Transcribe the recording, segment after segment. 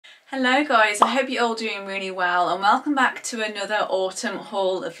Hello guys, I hope you're all doing really well and welcome back to another autumn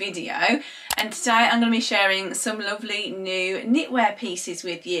haul video. And today I'm going to be sharing some lovely new knitwear pieces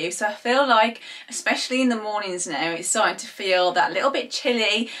with you. So I feel like, especially in the mornings now, it's starting to feel that little bit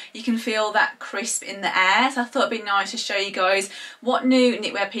chilly. You can feel that crisp in the air. So I thought it'd be nice to show you guys what new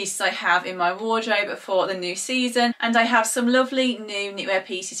knitwear pieces I have in my wardrobe for the new season. And I have some lovely new knitwear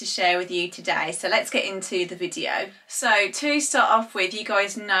pieces to share with you today. So let's get into the video. So to start off with, you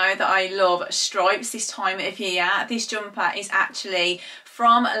guys know that I love stripes this time of year. This jumper is actually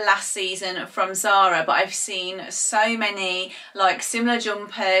from last season from Zara, but I've seen so many like similar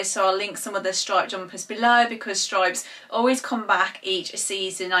jumpers, so I'll link some of the striped jumpers below because stripes always come back each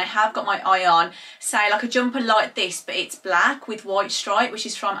season. I have got my eye on, say, like a jumper like this, but it's black with white stripe, which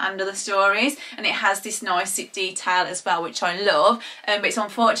is from And Other Stories, and it has this nice zip detail as well, which I love, but it's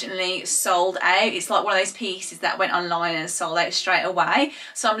unfortunately sold out. It's like one of those pieces that went online and sold out straight away.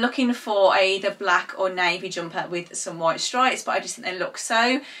 So I'm looking for either black or navy jumper with some white stripes, but I just think they look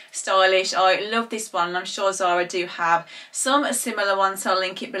so stylish. I love this one, and I'm sure Zara do have some similar ones, so I'll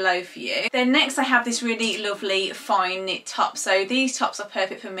link it below for you. Then next I have this really lovely fine knit top. So these tops are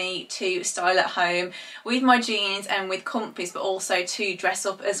perfect for me to style at home with my jeans and with comfies, but also to dress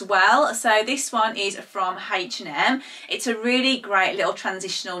up as well. So this one is from H&M. It's a really great little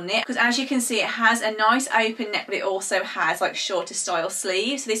transitional knit because, as you can see, it has a nice open neck, but it also has like shorter style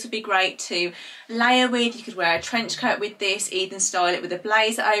sleeves. So this would be great to layer with. You could wear a trench coat with this, even style it with a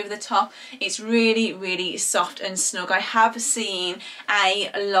blazer over the top. It's really soft and snug. I have seen a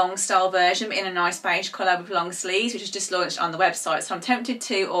long style version but in a nice beige colour with long sleeves, which is just launched on the website, so I'm tempted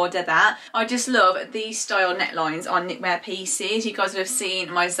to order that. I just love these style necklines on knitwear pieces. You guys would have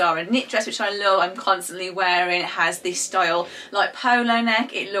seen my Zara knit dress, which I love. I'm constantly wearing. It has this style like polo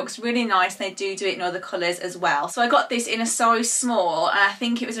neck. It looks really nice. They do it in other colours as well. So I got this in a size small, and I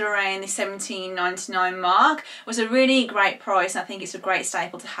think it was around the £17.99 mark. It was a really great price, and I think it's a great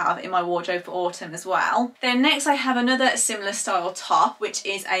staple to have in my wardrobe for autumn as well. Then next I have another similar style top, which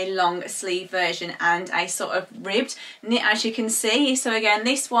is a long sleeve version and a sort of ribbed knit, as you can see. So again,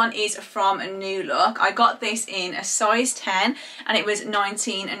 this one is from New Look. I got this in a size 10 and it was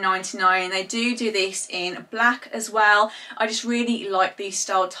 £19.99. They do this in black as well. I just really like these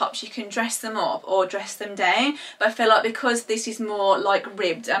style tops. You can dress them up or dress them down, but I feel like because this is more like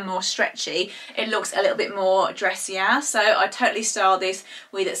ribbed and more stretchy, it looks a little bit more dressier. So I totally style this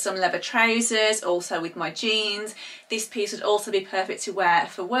with some leather trousers, also with my jeans. This piece would also be perfect to wear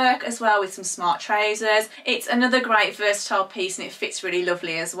for work as well with some smart trousers. It's another great versatile piece and it fits really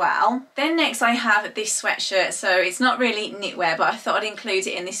lovely as well. Then next I have this sweatshirt. So it's not really knitwear, but I thought I'd include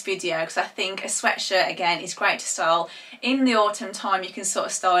it in this video because I think a sweatshirt again is great to style in the autumn time. You can sort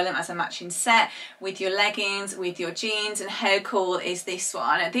of style them as a matching set with your leggings, with your jeans. And how cool is this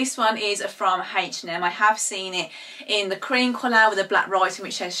one? This one is from H&M. I have seen it in the cream colour with a black writing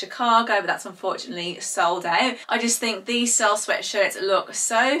which says Chicago, but that's unfortunately sold out. I just think these style sweatshirts look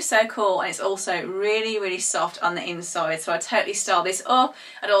so cool, and it's also really soft on the inside, so I totally style this up.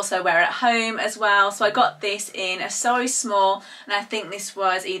 I'd also wear it at home as well. So I got this in a size small, and I think this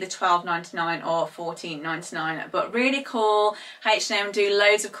was either £12.99 or £14.99, but really cool. H&M do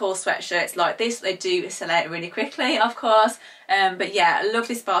loads of cool sweatshirts like this. They do sell out really quickly, of course, but yeah, I love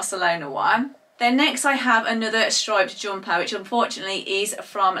this Barcelona one. Then next I have another striped jumper, which unfortunately is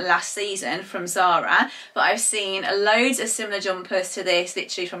from last season from Zara, but I've seen loads of similar jumpers to this,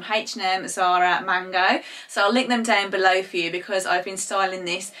 literally from H&M, Zara, Mango. So I'll link them down below for you because I've been styling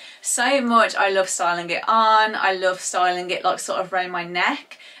this so much. I love styling it on. I love styling it like sort of around my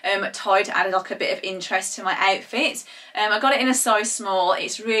neck. Tied to add like a bit of interest to my outfit. I got it in a size small.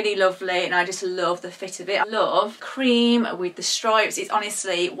 It's really lovely and I just love the fit of it. I love cream with the stripes. It's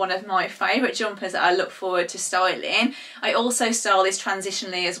honestly one of my favourite jumpers that I look forward to styling. I also style this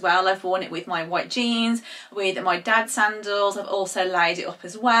transitionally as well. I've worn it with my white jeans, with my dad's sandals. I've also laid it up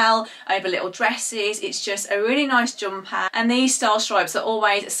as well over little dresses. It's just a really nice jumper, and these style stripes are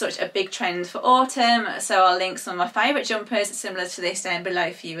always such a big trend for autumn, so I'll link some of my favourite jumpers similar to this down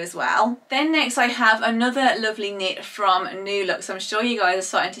below for you as well. Then next I have another lovely knit from New Look. So I'm sure you guys are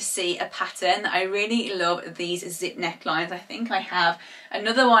starting to see a pattern. I really love these zip necklines. I think I have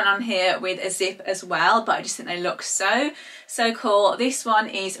another one on here with a zip as well, but I just think they look so cool. This one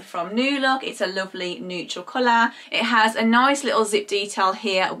is from New Look. It's a lovely neutral colour. It has a nice little zip detail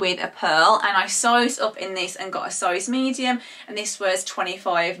here with a pearl, and I sized up in this and got a size medium, and this was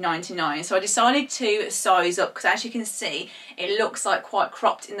 £25.99. So I decided to size up because, as you can see, it looks like quite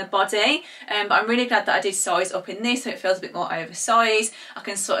cropped in the body, but I'm really glad that I did size up in this so it feels a bit more oversized. I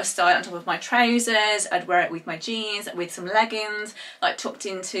can sort of style it on top of my trousers. I'd wear it with my jeans, with some leggings, like tucked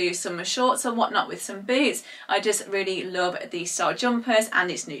into some shorts or whatnot with some boots. I just really love these style jumpers, and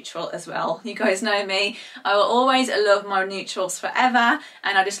it's neutral as well. You guys know me, I will always love my neutrals forever,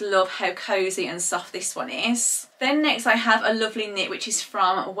 and I just love how cozy and soft this one is. Then next I have a lovely knit which is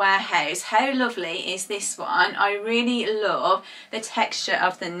from Warehouse. How lovely is this one? I really love the texture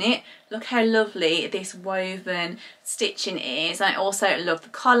of the knit. Look how lovely this woven stitching is. I also love the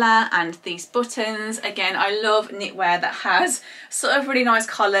collar and these buttons. Again, I love knitwear that has sort of really nice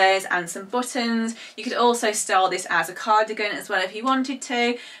collars and some buttons. You could also style this as a cardigan as well if you wanted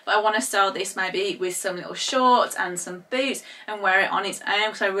to, but I want to style this maybe with some little shorts and some boots and wear it on its own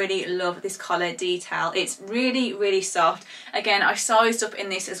because I really love this collar detail. It's really soft. Again, I sized up in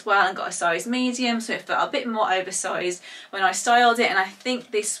this as well and got a size medium, so it felt a bit more oversized when I styled it, and I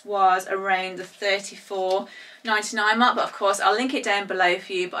think this was around the 34.99 mark, but of course I'll link it down below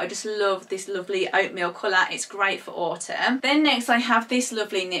for you. But I just love this lovely oatmeal colour. It's great for autumn. Then next I have this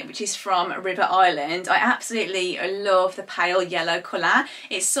lovely knit which is from River Island. I absolutely love the pale yellow colour.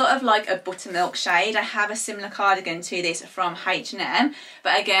 It's sort of like a buttermilk shade. I have a similar cardigan to this from H&M,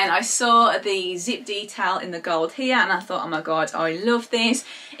 but again I saw the zip detail in the gold here and I thought, oh my god, I love this.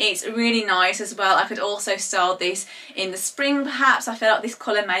 It's really nice as well. I could also style this in the spring perhaps. I feel like this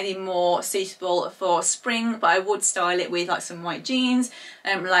colour may be more suitable for spring, but I would style it with like some white jeans,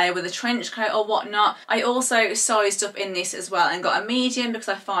 layer with a trench coat or whatnot. I also sized up in this as well and got a medium because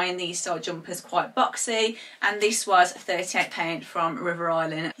I find these style jumpers quite boxy, and this was £38 from River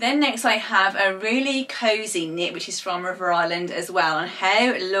Island. Then next I have a really cosy knit which is from River Island as well, and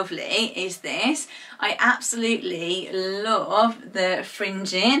how lovely is this? I absolutely love the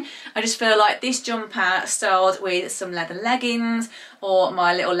fringing. I just feel like this jumper styled with some leather leggings or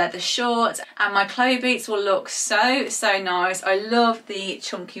my little leather shorts, and my clow boots will look so nice. I love the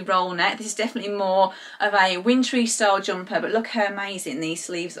chunky roll neck. This is definitely more of a wintry style jumper, but look how amazing these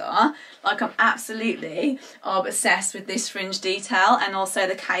sleeves are. Like, I'm absolutely obsessed with this fringe detail, and also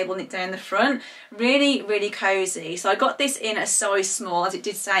the cable knit down the front. Really cozy. So I got this in a size small, as it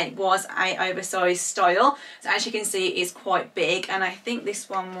did say it was a oversized style. So as you can see, it is quite big, and I think this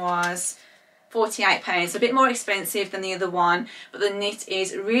one was £48, a bit more expensive than the other one, but the knit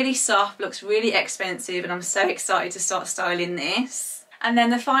is really soft, looks really expensive, and I'm so excited to start styling this. And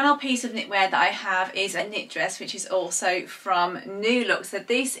then the final piece of knitwear that I have is a knit dress which is also from New Look. So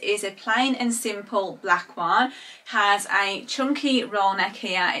this is a plain and simple black one, has a chunky roll neck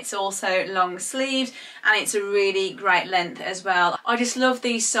here, it's also long sleeved, and it's a really great length as well. I just love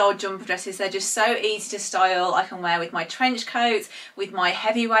these style jumper dresses. They're just so easy to style. I can wear with my trench coats, with my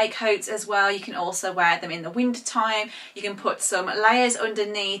heavyweight coats as well. You can also wear them in the winter time. You can put some layers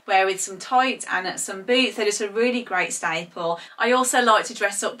underneath, wear with some tights and some boots. They're just a really great staple. I also like to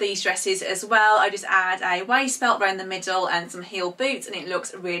dress up these dresses as well. I just add a waist belt around the middle and some heel boots, and it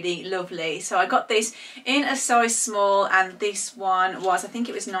looks really lovely. So I got this in a size small, and this one was, I think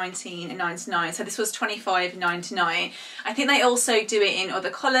it was £19.99, so this was £25.99. I think they also do it in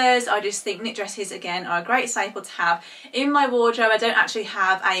other colours. I just think knit dresses again are a great staple to have in my wardrobe. I don't actually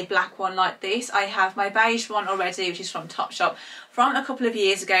have a black one like this. I have my beige one already, which is from Topshop from a couple of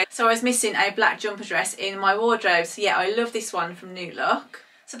years ago, so I was missing a black jumper dress in my wardrobe. So yeah, I love this one from New Look.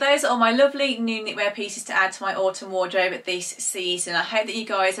 So those are all my lovely new knitwear pieces to add to my autumn wardrobe this season. I hope that you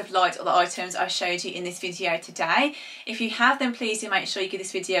guys have liked all the items I showed you in this video today. If you have, then please do make sure you give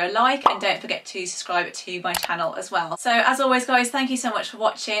this video a like, and don't forget to subscribe to my channel as well. So as always guys, thank you so much for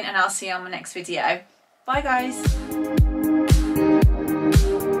watching, and I'll see you on my next video. Bye guys.